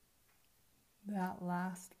that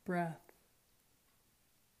last breath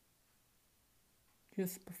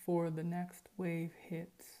just before the next wave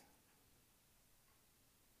hits,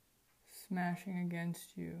 smashing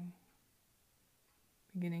against you,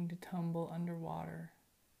 beginning to tumble underwater,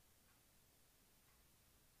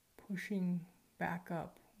 pushing back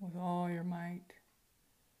up with all your might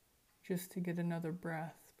just to get another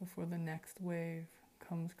breath before the next wave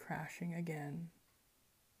comes crashing again,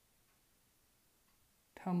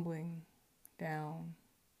 tumbling down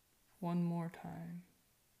one more time.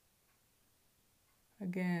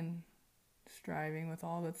 Again, striving with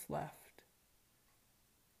all that's left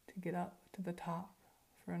to get up to the top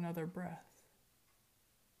for another breath.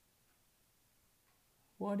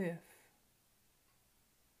 What if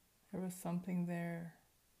there was something there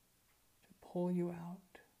to pull you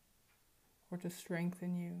out or to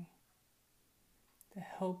strengthen you, to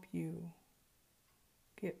help you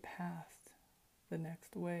get past the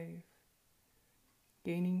next wave,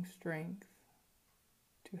 gaining strength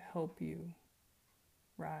to help you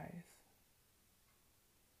rise?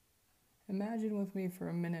 Imagine with me for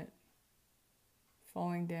a minute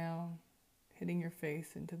falling down, hitting your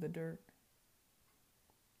face into the dirt,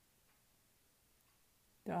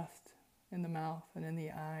 dust in the mouth and in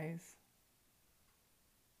the eyes,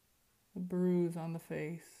 the bruise on the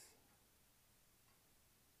face,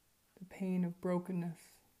 the pain of brokenness.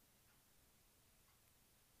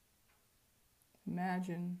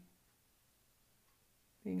 Imagine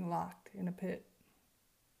being locked in a pit,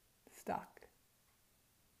 stuck,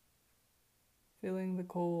 feeling the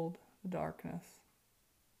cold, the darkness,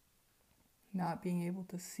 not being able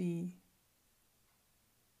to see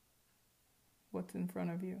what's in front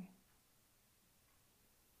of you.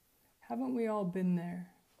 Haven't we all been there,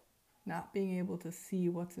 not being able to see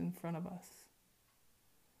what's in front of us?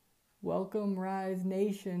 Welcome, Rise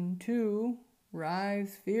Nation, to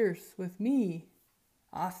Rise Fierce with me,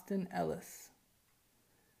 Austin Ellis.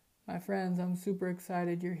 My friends, I'm super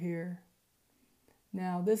excited you're here.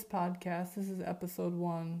 Now, this podcast, this is episode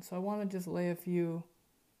 1, so I want to just lay a few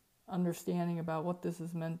understanding about what this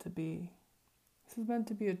is meant to be. This is meant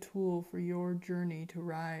to be a tool for your journey to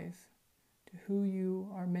rise, to who you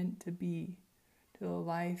are meant to be, to the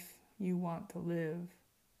life you want to live,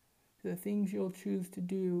 to the things you'll choose to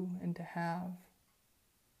do and to have.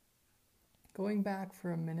 Going back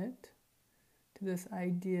for a minute to this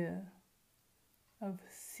idea of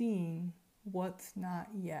seeing what's not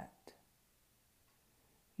yet.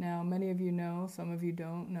 Now, many of you know, some of you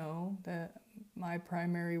don't know, that my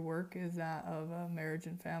primary work is that of a marriage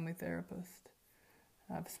and family therapist.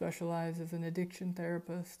 I've specialized as an addiction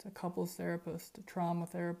therapist, a couples therapist, a trauma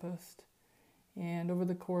therapist, and over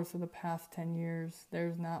the course of the past 10 years,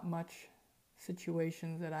 there's not much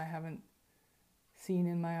situations that I haven't seen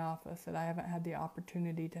in my office, that I haven't had the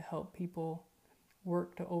opportunity to help people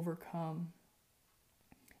work to overcome.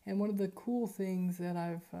 And one of the cool things that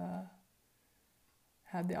I've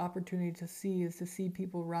had the opportunity to see is to see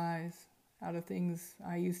people rise out of things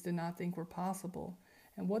I used to not think were possible.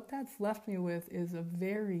 And what that's left me with is a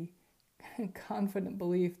very confident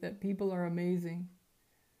belief that people are amazing.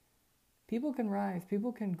 People can rise,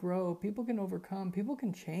 people can grow, people can overcome, people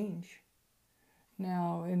can change.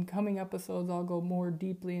 Now, in coming episodes, I'll go more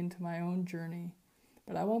deeply into my own journey,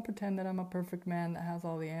 but I won't pretend that I'm a perfect man that has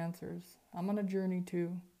all the answers. I'm on a journey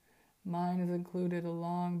too. Mine has included a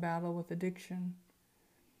long battle with addiction.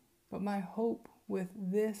 But my hope with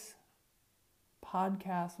this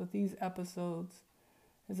podcast, with these episodes,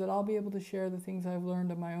 is that I'll be able to share the things I've learned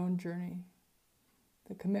on my own journey,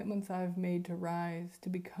 the commitments I've made to rise, to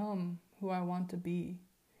become who I want to be.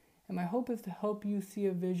 And my hope is to help you see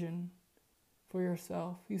a vision for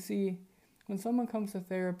yourself. You see, when someone comes to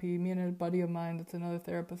therapy, me and a buddy of mine that's another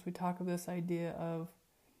therapist, we talk of this idea of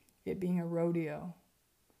it being a rodeo.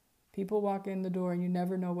 People walk in the door and you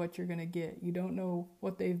never know what you're going to get. You don't know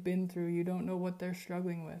what they've been through. You don't know what they're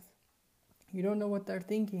struggling with. You don't know what they're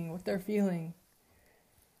thinking, what they're feeling.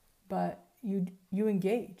 But you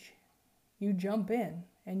engage. You jump in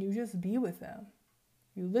and you just be with them.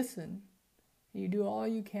 You listen. You do all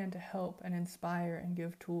you can to help and inspire and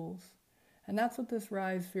give tools. And that's what this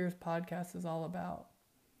Rise Fierce podcast is all about.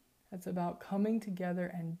 It's about coming together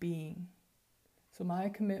and being. So my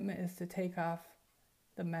commitment is to take off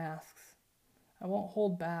the masks. I won't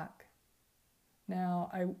hold back. Now,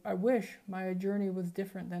 I wish my journey was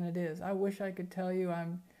different than it is. I wish I could tell you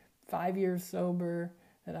I'm 5 years sober,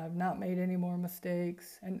 that I've not made any more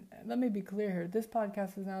mistakes. And let me be clear here, this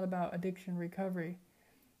podcast is not about addiction recovery.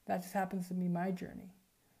 That just happens to be my journey.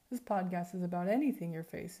 This podcast is about anything you're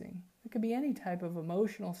facing. It could be any type of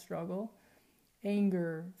emotional struggle.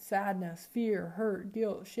 anger, sadness, fear, hurt,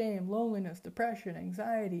 guilt, shame, loneliness, depression,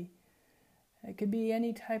 anxiety. It could be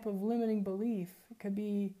any type of limiting belief. It could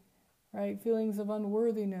be, right, feelings of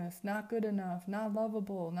unworthiness, not good enough, not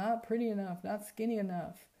lovable, not pretty enough, not skinny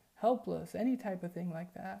enough, helpless, any type of thing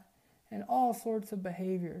like that. And all sorts of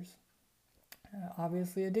behaviors.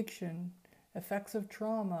 Obviously addiction, effects of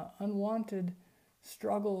trauma, unwanted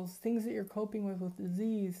struggles, things that you're coping with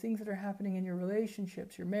disease, things that are happening in your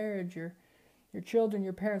relationships, your marriage, your children,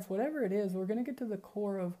 your parents, whatever it is. We're going to get to the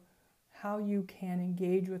core of how you can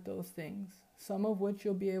engage with those things, some of which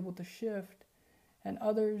you'll be able to shift, and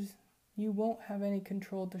others you won't have any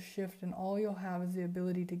control to shift, and all you'll have is the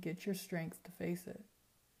ability to get your strength to face it.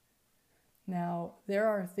 Now, there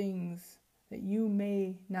are things that you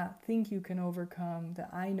may not think you can overcome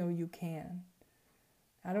that I know you can.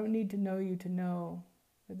 I don't need to know you to know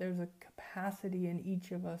that there's a capacity in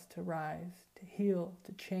each of us to rise, to heal,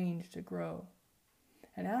 to change, to grow.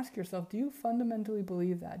 And ask yourself, do you fundamentally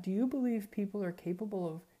believe that? Do you believe people are capable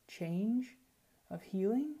of change, of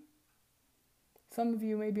healing? Some of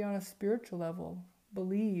you, maybe on a spiritual level,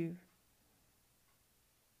 believe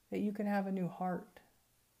that you can have a new heart,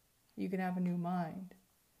 you can have a new mind.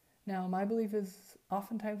 Now, my belief is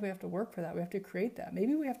oftentimes we have to work for that. We have to create that.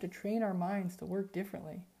 Maybe we have to train our minds to work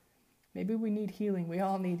differently. Maybe we need healing. We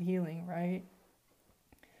all need healing, right?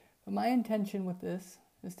 But my intention with this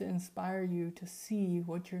is to inspire you to see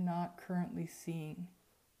what you're not currently seeing.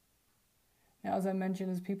 Now, as I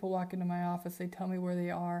mentioned, as people walk into my office, they tell me where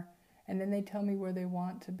they are, and then they tell me where they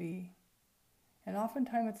want to be. And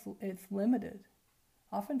oftentimes it's limited.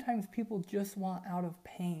 Oftentimes people just want out of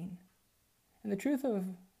pain. And the truth of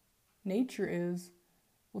nature is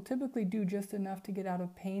we'll typically do just enough to get out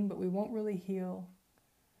of pain, but we won't really heal.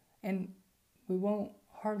 And we won't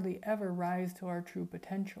hardly ever rise to our true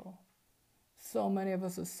potential. So many of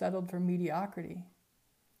us have settled for mediocrity.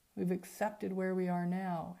 We've accepted where we are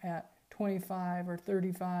now at 25 or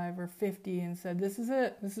 35 or 50 and said, this is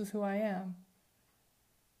it. This is who I am.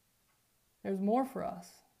 There's more for us.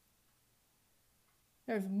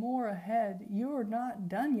 There's more ahead. You're not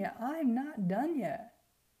done yet. I'm not done yet.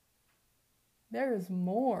 There is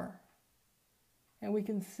more. And we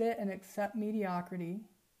can sit and accept mediocrity.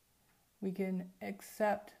 We can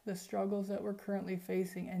accept the struggles that we're currently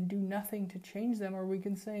facing and do nothing to change them. Or we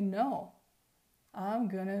can say, no, I'm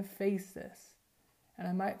going to face this. And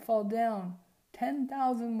I might fall down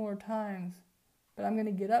 10,000 more times, but I'm going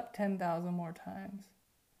to get up 10,000 more times.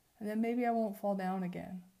 And then maybe I won't fall down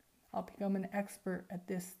again. I'll become an expert at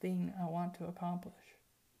this thing I want to accomplish.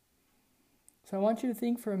 So I want you to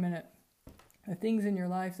think for a minute, the things in your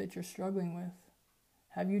life that you're struggling with.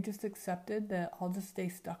 Have you just accepted that I'll just stay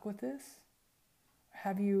stuck with this?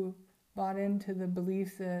 Have you bought into the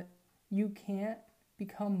belief that you can't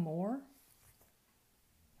become more?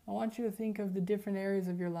 I want you to think of the different areas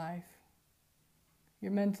of your life.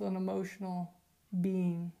 Your mental and emotional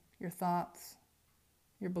being, your thoughts,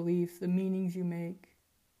 your beliefs, the meanings you make.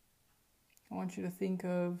 I want you to think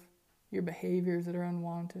of your behaviors that are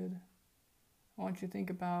unwanted. I want you to think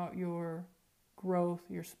about your growth,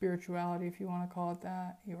 your spirituality, if you want to call it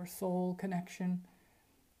that, your soul connection.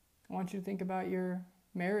 I want you to think about your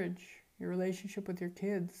marriage, your relationship with your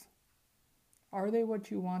kids. Are they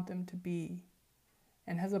what you want them to be?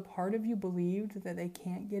 And has a part of you believed that they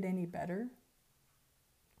can't get any better?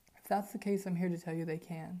 If that's the case, I'm here to tell you they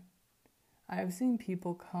can. I have seen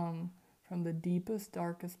people come from the deepest,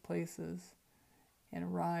 darkest places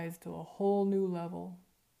and rise to a whole new level.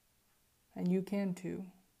 And you can too.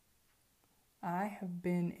 I have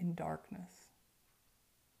been in darkness.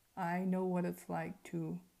 I know what it's like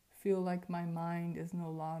to feel like my mind is no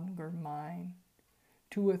longer mine.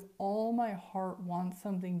 To with all my heart want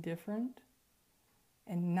something different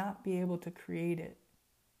and not be able to create it.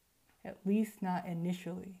 At least not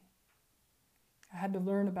initially. I had to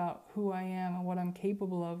learn about who I am and what I'm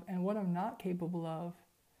capable of and what I'm not capable of,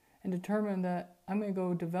 and determine that I'm going to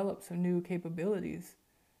go develop some new capabilities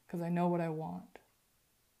because I know what I want.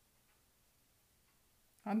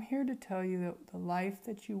 I'm here to tell you that the life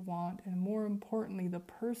that you want, and more importantly, the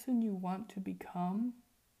person you want to become,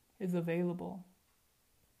 is available.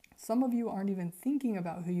 Some of you aren't even thinking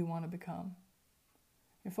about who you want to become.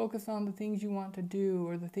 You're focused on the things you want to do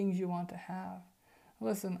or the things you want to have.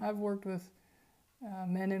 Listen, I've worked with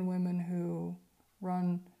men and women who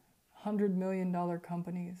run $100 million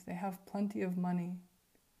companies. They have plenty of money.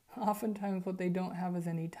 Oftentimes what they don't have is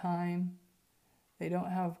any time. They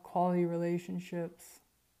don't have quality relationships.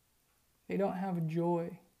 They don't have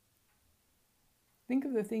joy. Think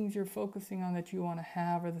of the things you're focusing on that you want to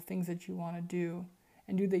have or the things that you want to do.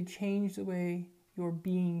 And do they change the way your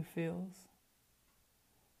being feels?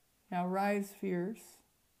 Now, Rise Fierce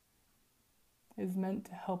is meant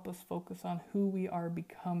to help us focus on who we are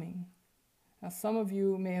becoming. Now, some of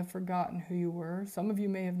you may have forgotten who you were. Some of you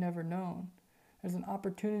may have never known. There's an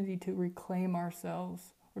opportunity to reclaim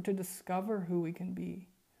ourselves or to discover who we can be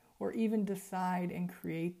or even decide and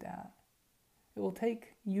create that. It will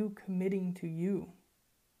take you committing to you.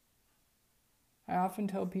 I often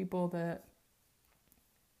tell people that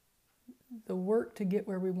the work to get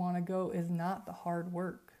where we want to go is not the hard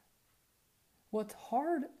work. What's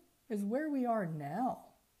hard is where we are now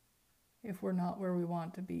if we're not where we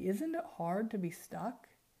want to be. Isn't it hard to be stuck?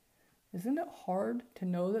 Isn't it hard to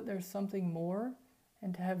know that there's something more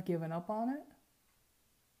and to have given up on it?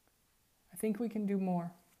 I think we can do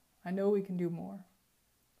more. I know we can do more.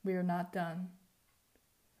 We are not done.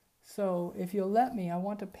 So if you'll let me, I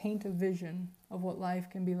want to paint a vision of what life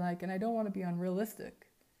can be like. And I don't want to be unrealistic.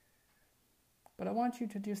 But I want you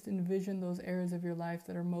to just envision those areas of your life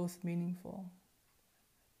that are most meaningful.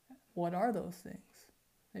 What are those things?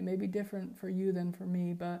 They may be different for you than for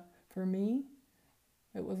me, but for me,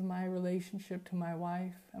 it was my relationship to my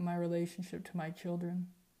wife and my relationship to my children.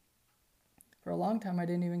 For a long time, I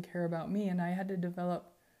didn't even care about me, and I had to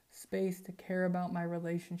develop space to care about my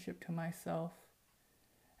relationship to myself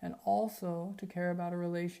and also to care about a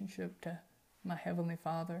relationship to my Heavenly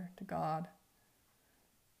Father, to God.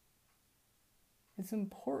 It's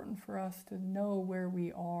important for us to know where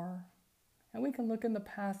we are. And we can look in the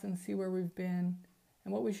past and see where we've been.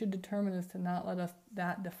 And what we should determine is to not let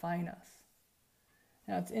that define us.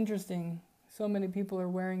 Now, it's interesting. So many people are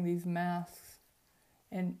wearing these masks.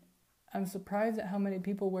 And I'm surprised at how many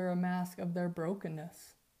people wear a mask of their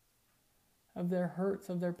brokenness, of their hurts,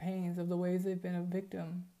 of their pains, of the ways they've been a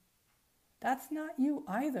victim. That's not you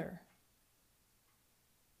either.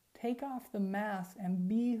 Take off the mask and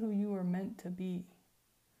be who you are meant to be.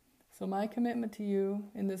 So my commitment to you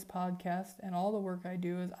in this podcast and all the work I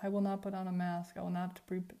do is I will not put on a mask. I will not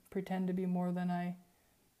pretend to be more than I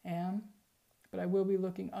am, but I will be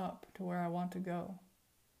looking up to where I want to go.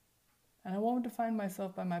 And I won't define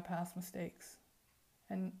myself by my past mistakes.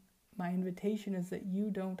 And my invitation is that you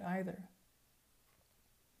don't either.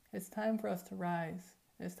 It's time for us to rise.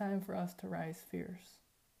 It's time for us to rise fierce.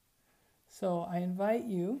 So I invite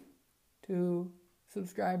you to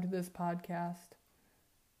subscribe to this podcast.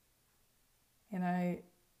 And I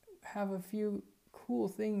have a few cool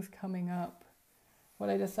things coming up. What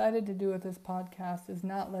I decided to do with this podcast is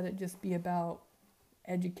not let it just be about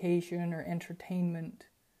education or entertainment,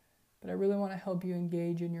 but I really want to help you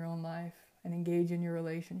engage in your own life and engage in your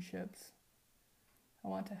relationships. I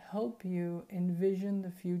want to help you envision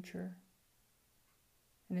the future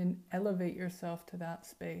and then elevate yourself to that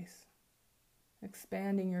space,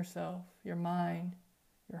 expanding yourself, your mind,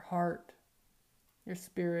 your heart, your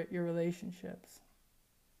spirit, your relationships.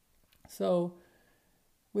 So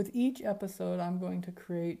with each episode, I'm going to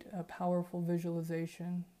create a powerful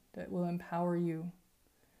visualization that will empower you.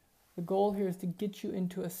 The goal here is to get you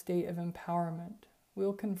into a state of empowerment.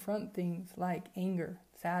 We'll confront things like anger,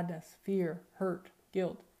 sadness, fear, hurt,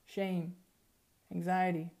 guilt, shame,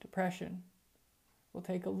 anxiety, depression. We'll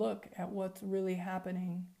take a look at what's really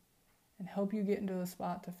happening and help you get into the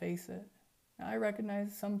spot to face it. Now, I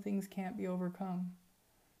recognize some things can't be overcome.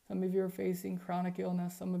 Some of you are facing chronic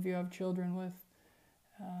illness. Some of you have children with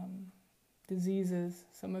diseases.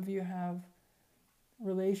 Some of you have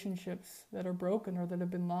relationships that are broken or that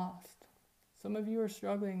have been lost. Some of you are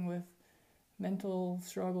struggling with mental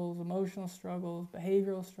struggles, emotional struggles,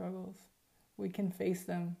 behavioral struggles. We can face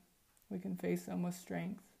them. We can face them with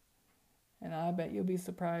strength. And I bet you'll be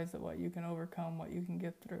surprised at what you can overcome, what you can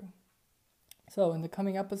get through. So in the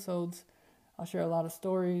coming episodes, I'll share a lot of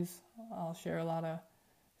stories. I'll share a lot of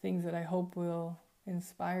things that I hope will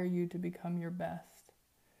inspire you to become your best.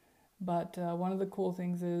 But one of the cool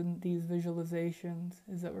things in these visualizations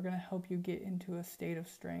is that we're going to help you get into a state of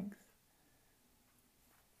strength.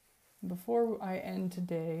 Before I end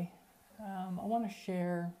today, I want to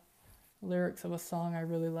share lyrics of a song I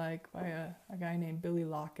really like by a guy named Billy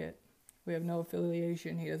Lockett. We have no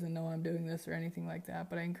affiliation. He doesn't know I'm doing this or anything like that,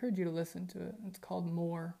 but I encourage you to listen to it. It's called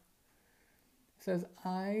More. It says,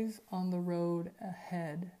 eyes on the road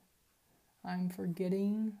ahead. I'm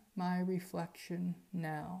forgetting my reflection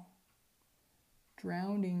now.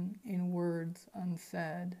 Drowning in words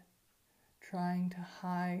unsaid. Trying to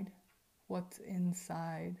hide what's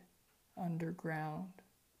inside underground.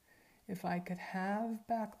 If I could have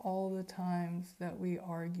back all the times that we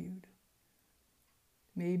argued,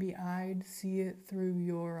 maybe I'd see it through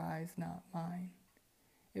your eyes, not mine.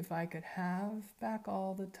 If I could have back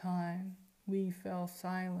all the time we fell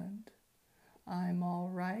silent, I'm all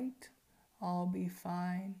right, I'll be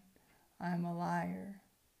fine, I'm a liar.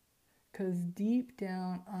 'Cause deep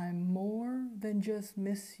down, I'm more than just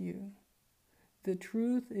miss you. The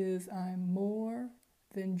truth is I'm more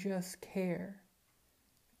than just care.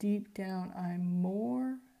 Deep down, I'm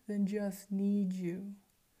more than just need you.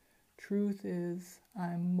 Truth is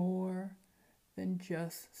I'm more than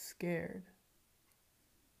just scared.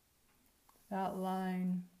 That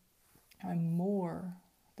line, I'm more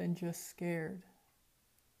than just scared.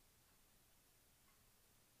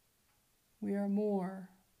 We are more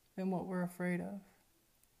than what we're afraid of.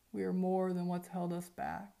 We are more than what's held us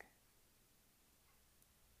back.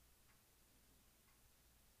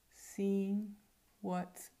 Seeing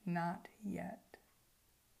what's not yet.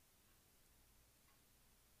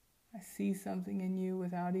 I see something in you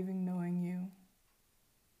without even knowing you.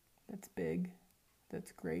 That's big,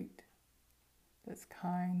 that's great, that's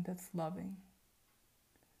kind, that's loving.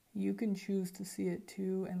 You can choose to see it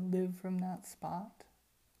too and live from that spot,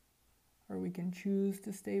 or we can choose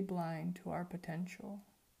to stay blind to our potential.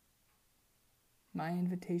 My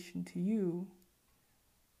invitation to you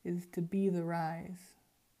is to be the rise.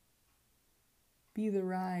 Be the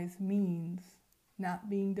rise means not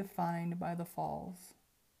being defined by the falls,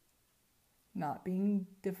 not being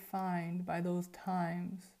defined by those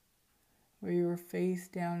times where you were face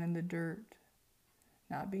down in the dirt,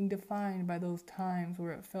 not being defined by those times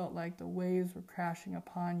where it felt like the waves were crashing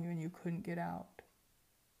upon you and you couldn't get out.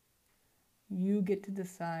 You get to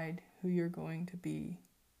decide who you're going to be.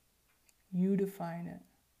 You define it.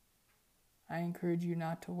 I encourage you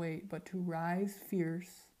not to wait, but to rise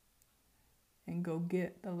fierce and go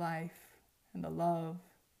get the life and the love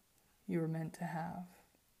you were meant to have.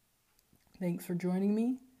 Thanks for joining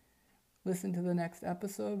me. Listen to the next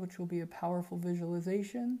episode, which will be a powerful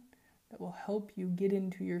visualization that will help you get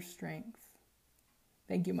into your strength.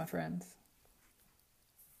 Thank you, my friends.